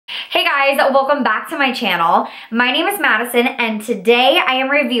Hey guys, welcome back to my channel. My name is Madison and today I am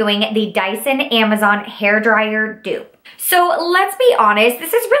reviewing the Dyson Amazon hairdryer dupe. So let's be honest,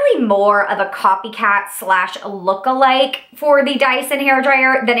 this is really more of a copycat slash lookalike for the Dyson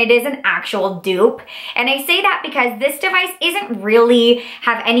hairdryer than it is an actual dupe. And I say that because this device isn't really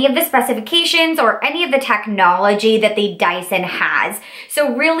have any of the specifications or any of the technology that the Dyson has.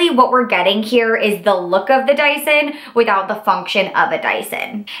 So really what we're getting here is the look of the Dyson without the function of a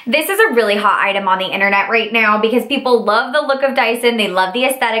Dyson. This is a really hot item on the internet right now because people love the look of Dyson, they love the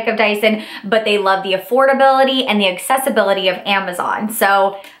aesthetic of Dyson, but they love the affordability and the accessibility of Amazon.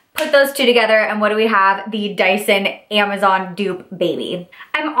 So put those two together and what do we have? The Dyson Amazon dupe baby.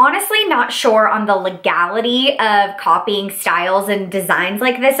 I'm honestly not sure on the legality of copying styles and designs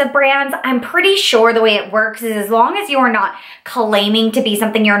like this of brands. I'm pretty sure the way it works is as long as you are not claiming to be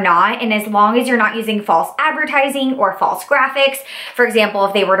something you're not, and as long as you're not using false advertising or false graphics. For example,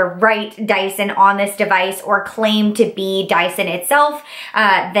 if they were to write Dyson on this device or claim to be Dyson itself,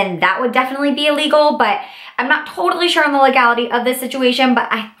 then that would definitely be illegal. But I'm not totally sure on the legality of this situation,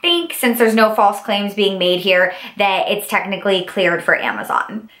 but I think since there's no false claims being made here, that it's technically cleared for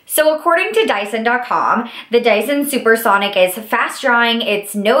Amazon. So according to Dyson.com, the Dyson Supersonic is fast drying,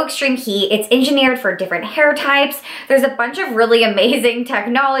 it's no extreme heat, it's engineered for different hair types. There's a bunch of really amazing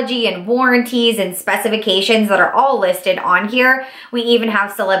technology and warranties and specifications that are all listed on here. We even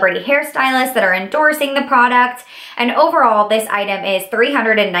have celebrity hairstylists that are endorsing the product. And overall, this item is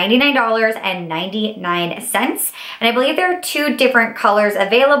 $399.99. And I believe there are two different colors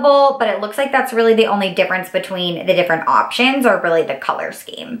available, but it looks like that's really the only difference between the different options, or really the color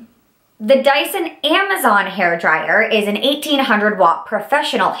scheme. The Dyson Amazon hairdryer is an 1800 watt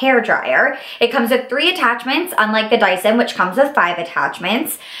professional hairdryer. It comes with 3 attachments, unlike the Dyson, which comes with 5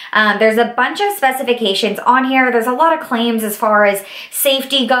 attachments. There's a bunch of specifications on here. There's a lot of claims as far as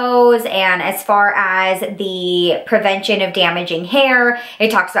safety goes and as far as the prevention of damaging hair.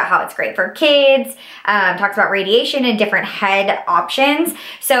 It talks about how it's great for kids, talks about radiation and different head options.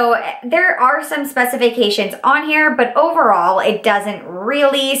 So there are some specifications on here, but overall, it doesn't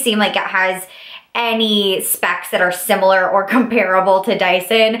really seem like it has any specs that are similar or comparable to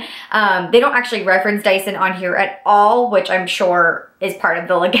Dyson. They don't actually reference Dyson on here at all, which I'm sure is part of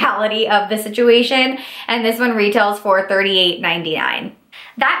the legality of the situation. And this one retails for $38.99.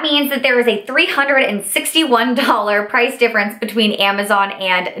 That means that there is a $361 price difference between Amazon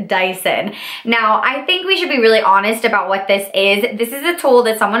and Dyson. Now, I think we should be really honest about what this is. This is a tool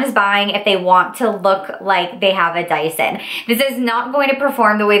that someone is buying if they want to look like they have a Dyson. This is not going to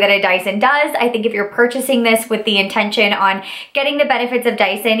perform the way that a Dyson does. I think if you're purchasing this with the intention on getting the benefits of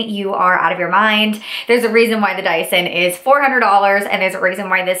Dyson, you are out of your mind. There's a reason why the Dyson is $400 and there's a reason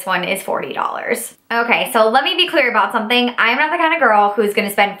why this one is $40. Okay, so let me be clear about something. I'm not the kind of girl who's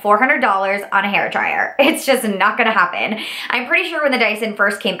gonna spend $400 on a hairdryer. It's just not gonna happen. I'm pretty sure when the Dyson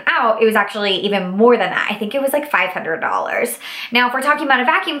first came out, it was actually even more than that. I think it was like $500. Now, if we're talking about a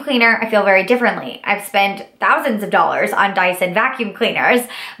vacuum cleaner, I feel very differently. I've spent thousands of dollars on Dyson vacuum cleaners,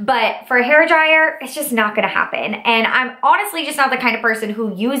 but for a hairdryer, it's just not gonna happen. And I'm honestly just not the kind of person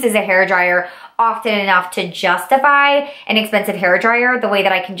who uses a hairdryer often enough to justify an expensive hairdryer the way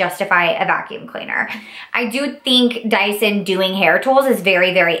that I can justify a vacuum cleaner. I do think Dyson doing hair tools is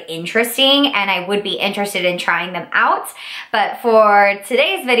very, very interesting, and I would be interested in trying them out. But for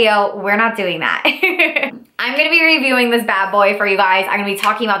today's video, we're not doing that. I'm gonna be reviewing this bad boy for you guys. I'm gonna be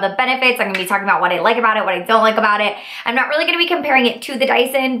talking about the benefits. I'm gonna be talking about what I like about it, what I don't like about it. I'm not really gonna be comparing it to the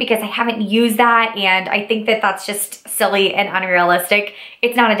Dyson because I haven't used that, and I think that that's just silly and unrealistic.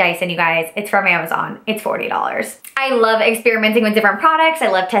 It's not a Dyson, you guys. It's from Amazon. It's $40. I love experimenting with different products. I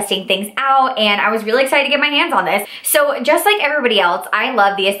love testing things out, and I was really excited to get my hands on this. So just like everybody else, I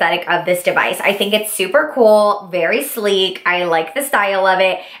love the aesthetic of this device. I think it's super cool, very sleek. I like the style of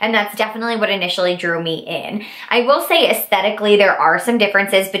it, and that's definitely what initially drew me in. I will say aesthetically, there are some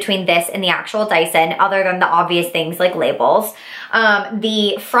differences between this and the actual Dyson, other than the obvious things like labels.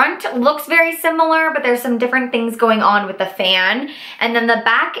 The front looks very similar, but there's some different things going on with the fan. And then the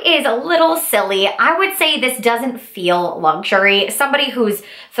back is a little silly. I would say this doesn't feel luxury. Somebody who's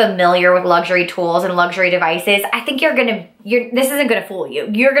familiar with luxury tools and luxury devices, I think this isn't gonna fool you.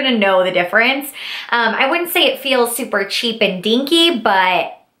 You're gonna know the difference. I wouldn't say it feels super cheap and dinky,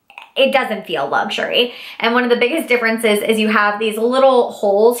 but it doesn't feel luxury. And one of the biggest differences is you have these little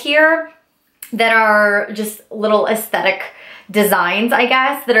holes here that are just little aesthetic designs, I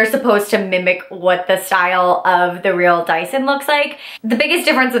guess, that are supposed to mimic what the style of the real Dyson looks like. The biggest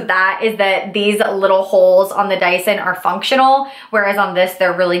difference with that is that these little holes on the Dyson are functional, whereas on this,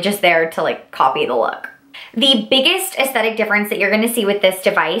 they're really just there to like copy the look. The biggest aesthetic difference that you're going to see with this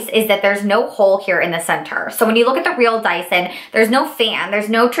device is that there's no hole here in the center. So when you look at the real Dyson, there's no fan, there's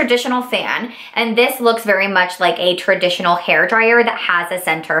no traditional fan, and this looks very much like a traditional hairdryer that has a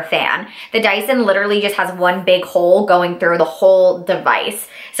center fan. The Dyson literally just has one big hole going through the whole device.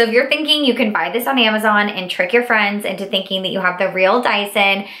 So if you're thinking you can buy this on Amazon and trick your friends into thinking that you have the real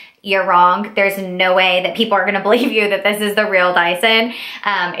Dyson, you're wrong. There's no way that people are gonna believe you that this is the real Dyson.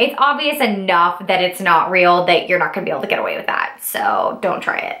 It's obvious enough that it's not real that you're not gonna be able to get away with that. So don't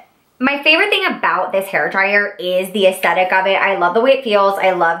try it. My favorite thing about this hairdryer is the aesthetic of it. I love the way it feels.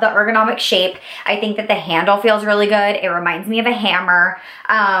 I love the ergonomic shape. I think that the handle feels really good. It reminds me of a hammer,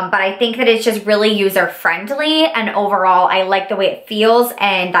 but I think that it's just really user-friendly, and overall, I like the way it feels,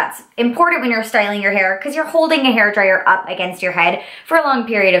 and that's important when you're styling your hair because you're holding a hairdryer up against your head for a long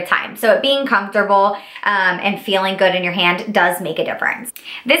period of time. So it being comfortable and feeling good in your hand does make a difference.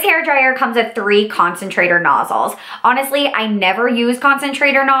 This hairdryer comes with 3 concentrator nozzles. Honestly, I never use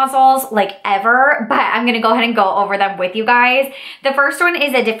concentrator nozzles like ever, but I'm gonna go ahead and go over them with you guys. The first one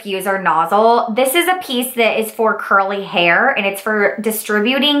is a diffuser nozzle. This is a piece that is for curly hair, and it's for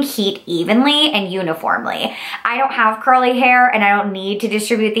distributing heat evenly and uniformly. I don't have curly hair and I don't need to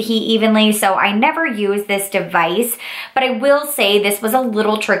distribute the heat evenly, so I never use this device, but I will say this was a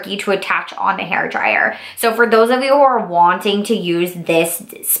little tricky to attach on the hairdryer. So for those of you who are wanting to use this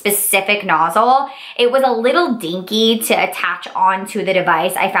specific nozzle, it was a little dinky to attach onto the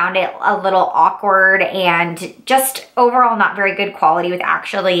device. I found it a little awkward and just overall not very good quality with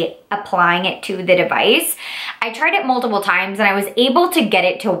actually applying it to the device. I tried it multiple times and I was able to get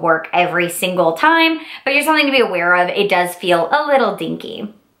it to work every single time, but just something to be aware of, it does feel a little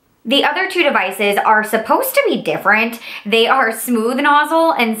dinky. The other 2 devices are supposed to be different. They are smooth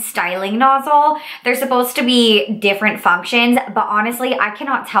nozzle and styling nozzle. They're supposed to be different functions, but honestly, I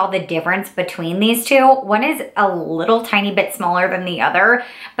cannot tell the difference between these 2. One is a little tiny bit smaller than the other,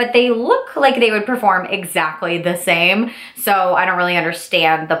 but they look like they would perform exactly the same, so I don't really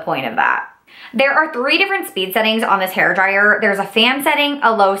understand the point of that. There are 3 different speed settings on this hairdryer. There's a fan setting,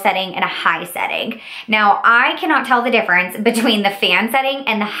 a low setting, and a high setting. Now, I cannot tell the difference between the fan setting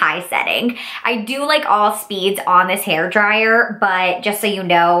and the high setting. I do like all speeds on this hairdryer, but just so you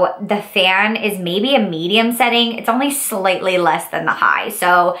know, the fan is maybe a medium setting. It's only slightly less than the high.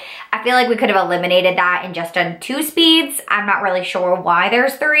 So I feel like we could have eliminated that and just done 2 speeds. I'm not really sure why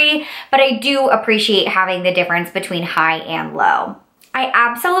there's 3, but I do appreciate having the difference between high and low. I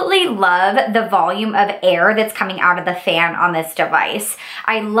absolutely love the volume of air that's coming out of the fan on this device.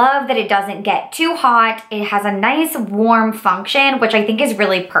 I love that it doesn't get too hot. It has a nice warm function, which I think is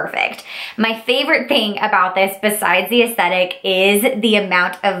really perfect. My favorite thing about this, besides the aesthetic, is the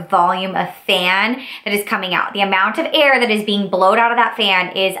amount of volume of fan that is coming out. The amount of air that is being blown out of that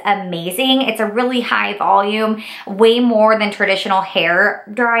fan is amazing. It's a really high volume, way more than traditional hair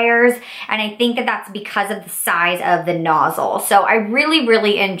dryers, and I think that that's because of the size of the nozzle. So I really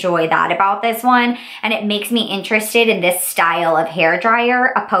enjoy that about this one, and it makes me interested in this style of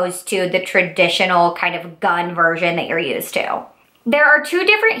hairdryer opposed to the traditional kind of gun version that you're used to. There are 2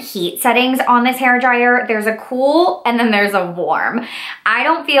 different heat settings on this hairdryer. There's a cool and then there's a warm. I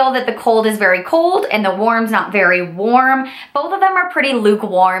don't feel that the cold is very cold and the warm's not very warm. Both of them are pretty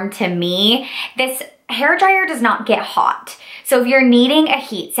lukewarm to me. This hairdryer does not get hot. So if you're needing a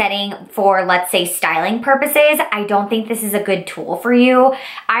heat setting for, let's say, styling purposes, I don't think this is a good tool for you.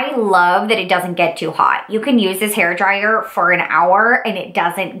 I love that it doesn't get too hot. You can use this hairdryer for an hour and it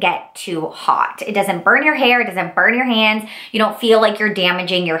doesn't get too hot. It doesn't burn your hair, it doesn't burn your hands. You don't feel like you're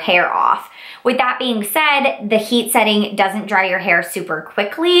damaging your hair off. With that being said, the heat setting doesn't dry your hair super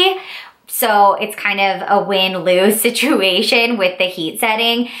quickly. So it's kind of a win-lose situation with the heat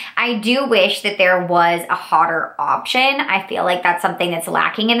setting. I do wish that there was a hotter option. I feel like that's something that's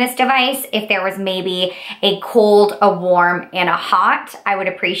lacking in this device. If there was maybe a cold, a warm, and a hot, I would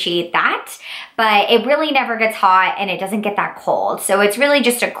appreciate that. But it really never gets hot and it doesn't get that cold. So it's really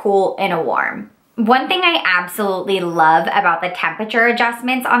just a cool and a warm. One thing I absolutely love about the temperature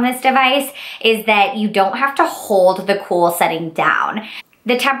adjustments on this device is that you don't have to hold the cool setting down.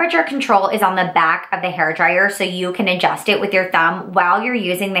 The temperature control is on the back of the hairdryer, so you can adjust it with your thumb while you're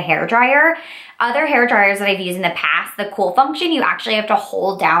using the hairdryer. Other hairdryers that I've used in the past, the cool function, you actually have to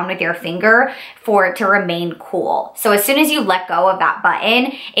hold down with your finger for it to remain cool. So as soon as you let go of that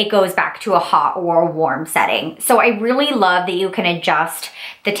button, it goes back to a hot or warm setting. So I really love that you can adjust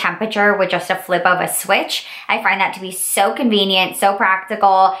the temperature with just a flip of a switch. I find that to be so convenient, so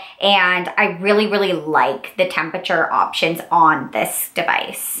practical, and I really like the temperature options on this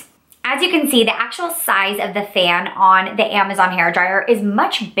device. As you can see, the actual size of the fan on the Amazon hairdryer is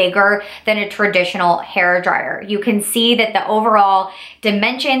much bigger than a traditional hairdryer. You can see that the overall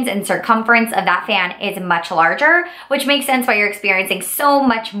dimensions and circumference of that fan is much larger, which makes sense why you're experiencing so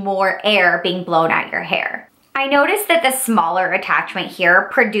much more air being blown at your hair. I noticed that the smaller attachment here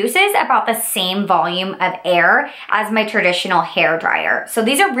produces about the same volume of air as my traditional hairdryer. So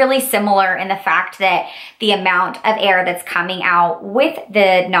these are really similar in the fact that the amount of air that's coming out with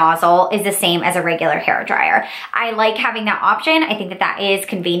the nozzle is the same as a regular hairdryer. I like having that option. I think that that is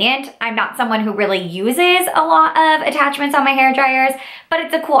convenient. I'm not someone who really uses a lot of attachments on my hairdryers, but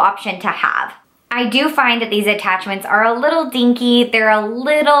it's a cool option to have. I do find that these attachments are a little dinky, they're a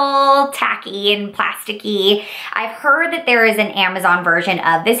little tacky and plasticky. I've heard that there is an Amazon version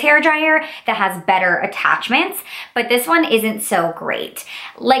of this hairdryer that has better attachments, but this one isn't so great.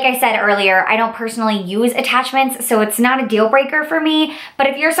 Like I said earlier, I don't personally use attachments, so it's not a deal breaker for me, but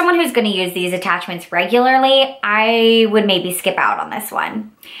if you're someone who's gonna use these attachments regularly, I would maybe skip out on this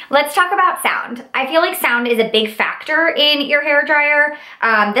one. Let's talk about sound. I feel like sound is a big factor in your hairdryer.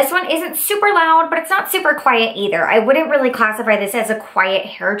 This one isn't super loud, but it's not super quiet either. I wouldn't really classify this as a quiet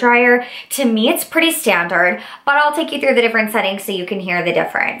hairdryer. To me, it's pretty standard, but I'll take you through the different settings so you can hear the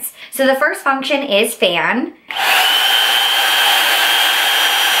difference. So the first function is fan.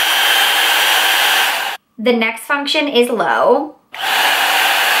 The next function is low.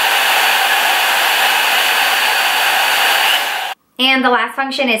 And the last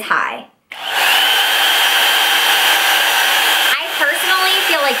function is high. I personally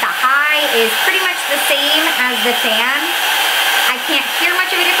feel like the high is pretty much the same as the fan. I can't hear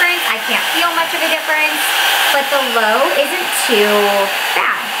much of a difference, I can't feel much of a difference, but the low isn't too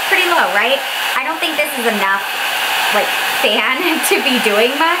bad. Pretty low, right? I don't think this is enough like fan to be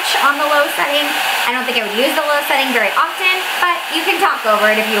doing much on the low setting. I don't think I would use the low setting very often, but you can talk over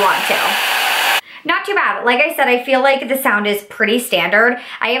it if you want to. Not too bad. Like I said, I feel like the sound is pretty standard.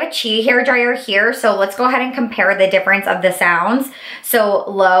 I have a Chi hairdryer here, so let's go ahead and compare the difference of the sounds. So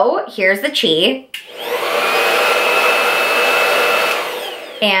low, here's the Chi.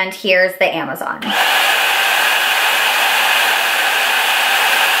 And here's the Amazon.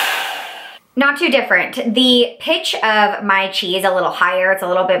 Not too different. The pitch of my Chi is a little higher. It's a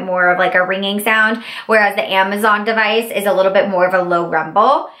little bit more of like a ringing sound, whereas the Amazon device is a little bit more of a low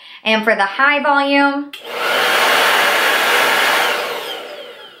rumble. And for the high volume,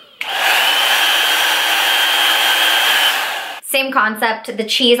 same concept. The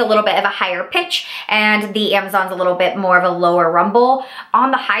Chi is a little bit of a higher pitch and the Amazon's a little bit more of a lower rumble. On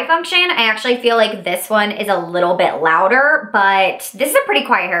the high function, I actually feel like this one is a little bit louder, but this is a pretty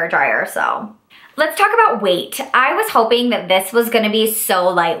quiet hairdryer, so. Let's talk about weight. I was hoping that this was gonna be so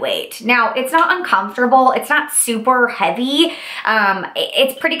lightweight. Now, it's not uncomfortable, it's not super heavy.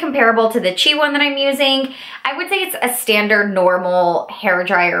 It's pretty comparable to the Chi one that I'm using. I would say it's a standard normal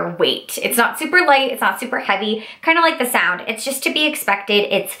hairdryer weight. It's not super light, it's not super heavy, kind of like the sound. It's just to be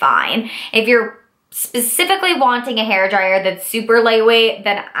expected, it's fine. If you're specifically wanting a hairdryer that's super lightweight,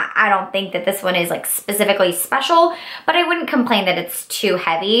 then I don't think that this one is like specifically special, but I wouldn't complain that it's too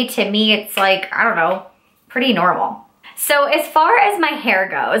heavy. To me, it's like, I don't know, pretty normal. So as far as my hair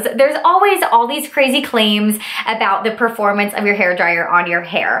goes, there's always all these crazy claims about the performance of your hairdryer on your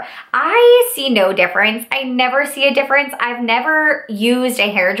hair. I see no difference. I never see a difference. I've never used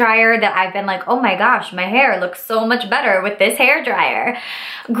a hairdryer that I've been like, oh my gosh, my hair looks so much better with this hairdryer.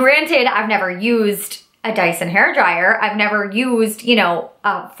 Granted, I've never used a Dyson hairdryer. I've never used, you know,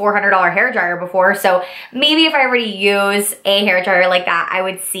 a $400 hairdryer before, so maybe if I were to use a hairdryer like that, I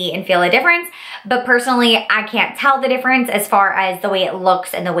would see and feel a difference. But personally, I can't tell the difference as far as the way it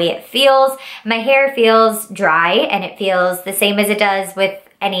looks and the way it feels. My hair feels dry and it feels the same as it does with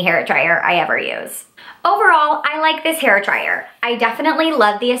any hairdryer I ever use. Overall, I like this hairdryer. I definitely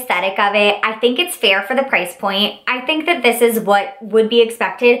love the aesthetic of it. I think it's fair for the price point. I think that this is what would be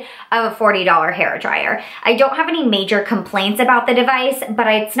expected of a $40 hairdryer. I don't have any major complaints about the device, but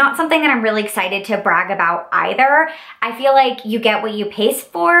it's not something that I'm really excited to brag about either. I feel like you get what you pay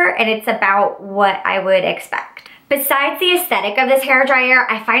for, and it's about what I would expect. Besides the aesthetic of this hairdryer,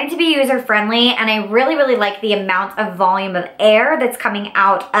 I find it to be user-friendly, and I really, really like the amount of volume of air that's coming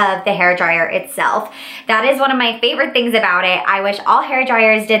out of the hairdryer itself. That is one of my favorite things about it. I wish all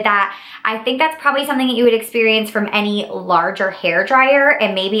hairdryers did that. I think that's probably something that you would experience from any larger hairdryer,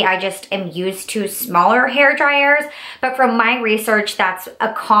 and maybe I just am used to smaller hairdryers, but from my research, that's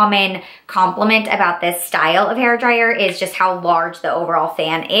a common compliment about this style of hairdryer is just how large the overall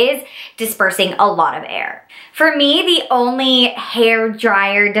fan is, dispersing a lot of air. For me, the only hair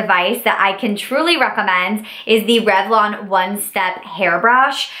dryer device that I can truly recommend is the Revlon One Step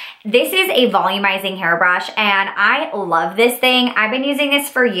Hairbrush. This is a volumizing hairbrush and I love this thing. I've been using this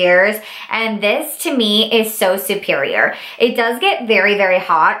for years and this to me is so superior. It does get very, very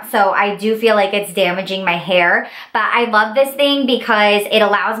hot, so I do feel like it's damaging my hair, but I love this thing because it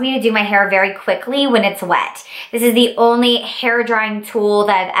allows me to do my hair very quickly when it's wet. This is the only hair drying tool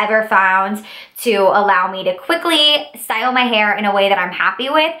that I've ever found to allow me to quickly style my hair in a way that I'm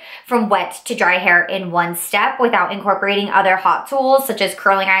happy with from wet to dry hair in one step without incorporating other hot tools such as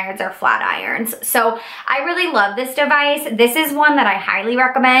curling irons or flat irons. So I really love this device. This is one that I highly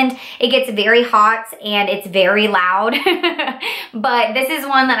recommend. It gets very hot and it's very loud, but this is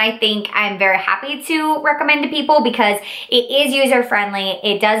one that I think I'm very happy to recommend to people because it is user friendly.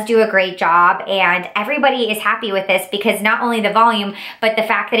 It does do a great job and everybody is happy with this because not only the volume, but the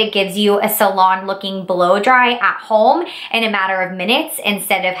fact that it gives you a salon looking blow dry at home in a matter of minutes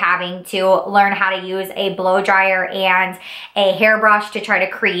instead of having to learn how to use a blow dryer and a hairbrush to try to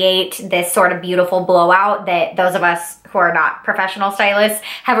create this sort of beautiful blowout that those of us who are not professional stylists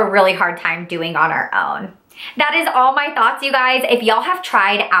have a really hard time doing on our own. That is all my thoughts, you guys. If y'all have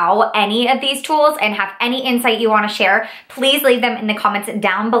tried out any of these tools and have any insight you want to share, please leave them in the comments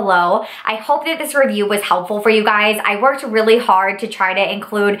down below. I hope that this review was helpful for you guys. I worked really hard to try to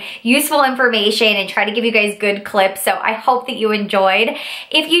include useful information and try to give you guys good clips, so I hope that you enjoyed.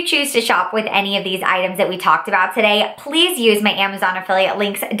 If you choose to shop with any of these items that we talked about today, please use my Amazon affiliate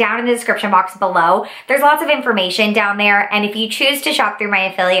links down in the description box below. There's lots of information down there, and if you choose to shop through my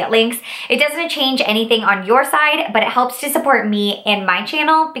affiliate links, it doesn't change anything on your side, but it helps to support me and my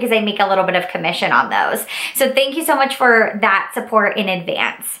channel because I make a little bit of commission on those. So thank you so much for that support in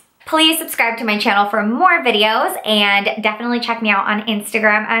advance. Please subscribe to my channel for more videos and definitely check me out on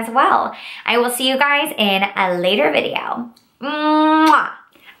Instagram as well. I will see you guys in a later video. Mwah!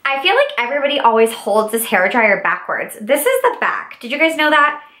 I feel like everybody always holds this hairdryer backwards. This is the back. Did you guys know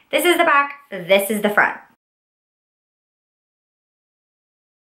that? This is the back, this is the front.